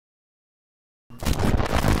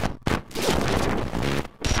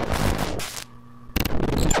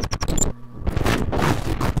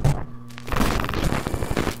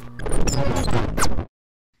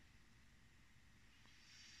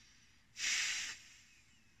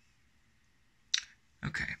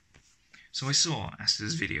So I saw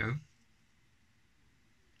Asta's video.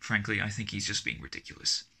 Frankly, I think he's just being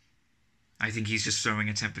ridiculous. I think he's just throwing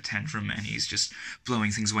a temper tantrum and he's just blowing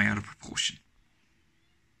things way out of proportion.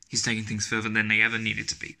 He's taking things further than they ever needed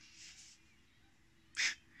to be.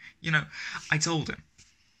 You know, I told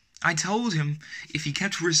him if he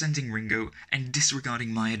kept resenting Ringo and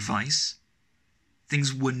disregarding my advice,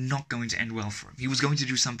 things were not going to end well for him. He was going to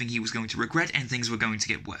do something he was going to regret and things were going to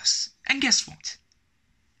get worse. And guess what?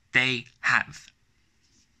 They have.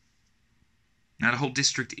 Now the whole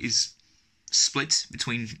district is split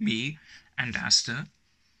between me and Asta.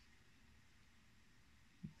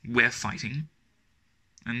 We're fighting.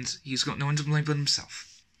 And he's got no one to blame but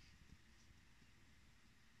himself.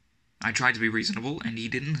 I tried to be reasonable, and he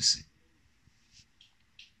didn't listen.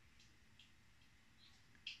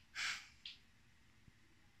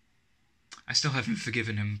 I still haven't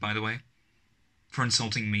forgiven him, by the way, for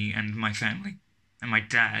insulting me and my family, and my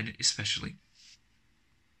dad especially.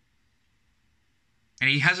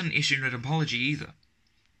 And he hasn't issued an apology either.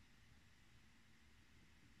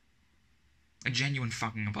 A genuine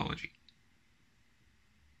fucking apology.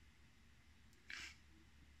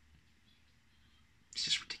 It's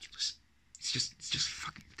just ridiculous. It's just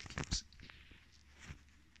fucking ridiculous.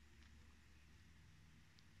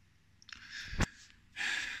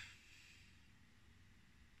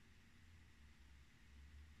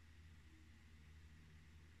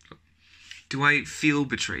 Do I feel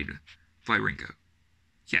betrayed by Ringo?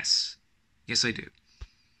 Yes. Yes, I do.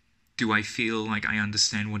 Do I feel like I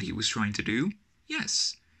understand what he was trying to do?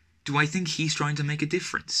 Yes. Do I think he's trying to make a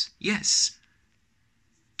difference? Yes.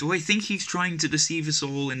 Do I think he's trying to deceive us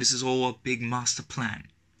all and this is all a big master plan?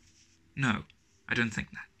 No, I don't think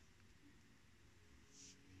that.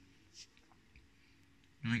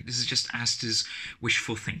 Right? This is just Asta's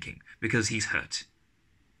wishful thinking, because he's hurt.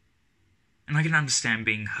 And I can understand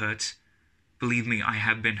being hurt. Believe me, I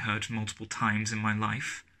have been hurt multiple times in my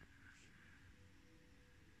life.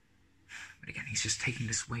 But again, he's just taking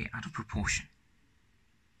this way out of proportion.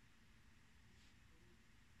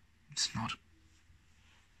 It's not...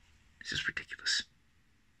 It's just ridiculous.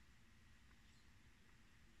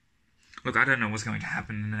 Look, I don't know what's going to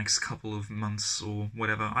happen in the next couple of months or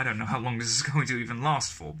whatever. I don't know how long this is going to even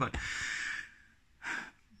last for, but...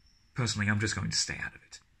 Personally, I'm just going to stay out of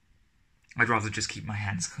it. I'd rather just keep my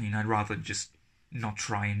hands clean. I'd rather just not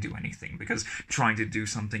try and do anything, because trying to do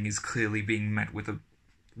something is clearly being met with a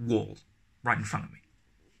wall right in front of me.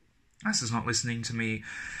 Asta's not listening to me,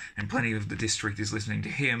 and plenty of the district is listening to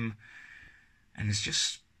him, and it's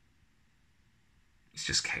just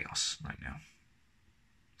chaos right now.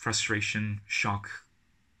 Frustration, shock,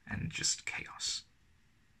 and just chaos.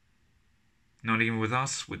 Not even with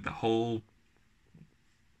us, with all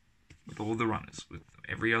the runners, with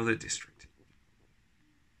every other district.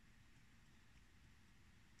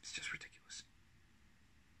 It's just ridiculous.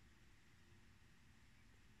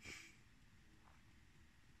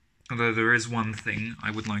 Although there is one thing I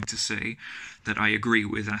would like to say that I agree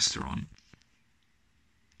with Asta on.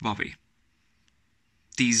 Bobby.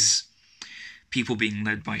 These people being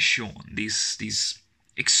led by Sean, these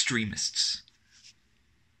extremists,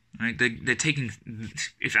 right? They're taking,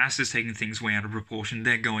 if Asta's taking things way out of proportion,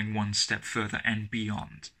 they're going one step further and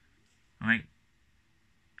beyond, right?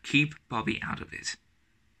 Keep Bobby out of it.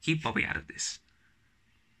 Keep Bobby out of this.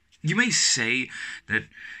 You may say that,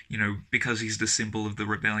 you know, because he's the symbol of the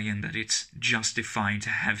rebellion, that it's justified to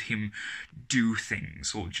have him do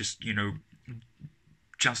things, or just, you know,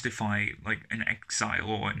 justify, like, an exile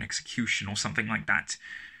or an execution or something like that.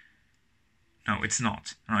 No, it's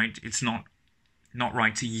not, right? It's not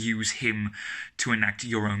right to use him to enact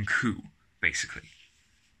your own coup, basically.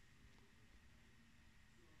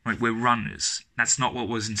 Right, we're runners. That's not what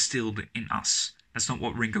was instilled in us. That's not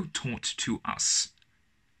what Ringo taught to us.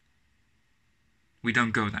 We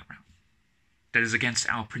don't go that route. That is against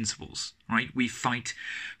our principles, right? We fight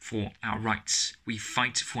for our rights. We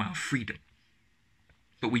fight for our freedom.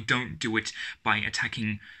 But we don't do it by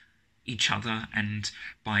attacking each other and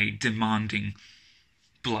by demanding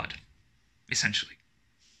blood, essentially.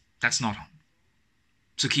 That's not on.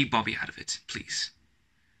 So keep Bobby out of it, please.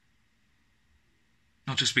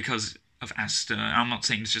 Not just because of Asta. I'm not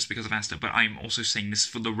saying this just because of Asta, but I'm also saying this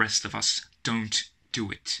for the rest of us. Don't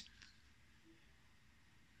do it.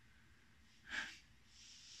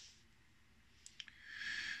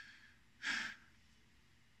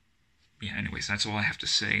 Yeah, anyways, that's all I have to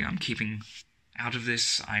say. I'm keeping out of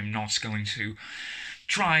this. I'm not going to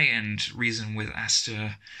try and reason with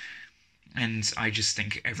Asta. And I just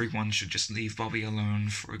think everyone should just leave Bobby alone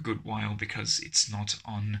for a good while, because it's not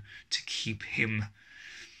on to keep him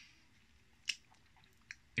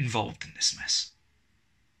involved in this mess.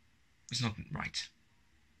 It's not right.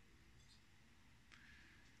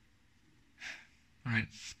 Alright.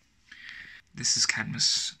 This is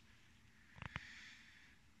Cadmus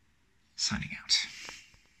signing out.